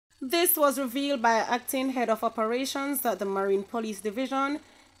This was revealed by acting head of operations at the Marine Police Division,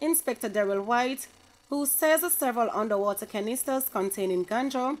 Inspector Daryl White, who says several underwater canisters containing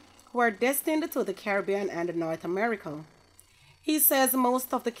ganja were destined to the Caribbean and North America. He says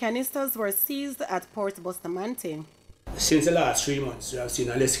most of the canisters were seized at Port Bustamante. Since the last 3 months, we have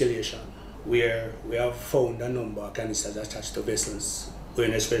seen an escalation where we have found a number of canisters attached to vessels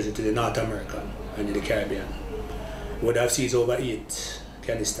going especially to the North American and the Caribbean. We would have seized over 8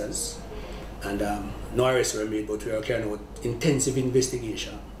 canisters, and no arrests were made, but we are carrying out intensive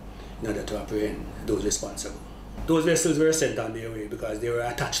investigation in order to apprehend those responsible. Those vessels were sent on their way because they were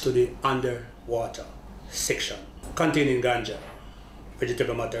attached to the underwater section containing ganja,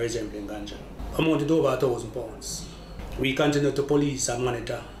 vegetable matter resembling ganja, amounted to over 1,000 pounds. We continue to police and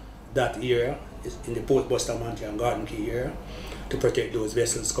monitor that area in the Port Bustamante and Garden Key area to protect those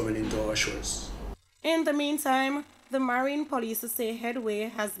vessels coming into our shores. In the meantime, the Marine Police say headway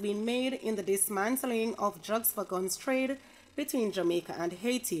has been made in the dismantling of drugs for guns trade between Jamaica and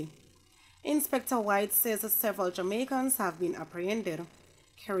Haiti. Inspector White says several Jamaicans have been apprehended.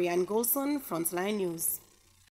 Carrie Ann Golson, Frontline News.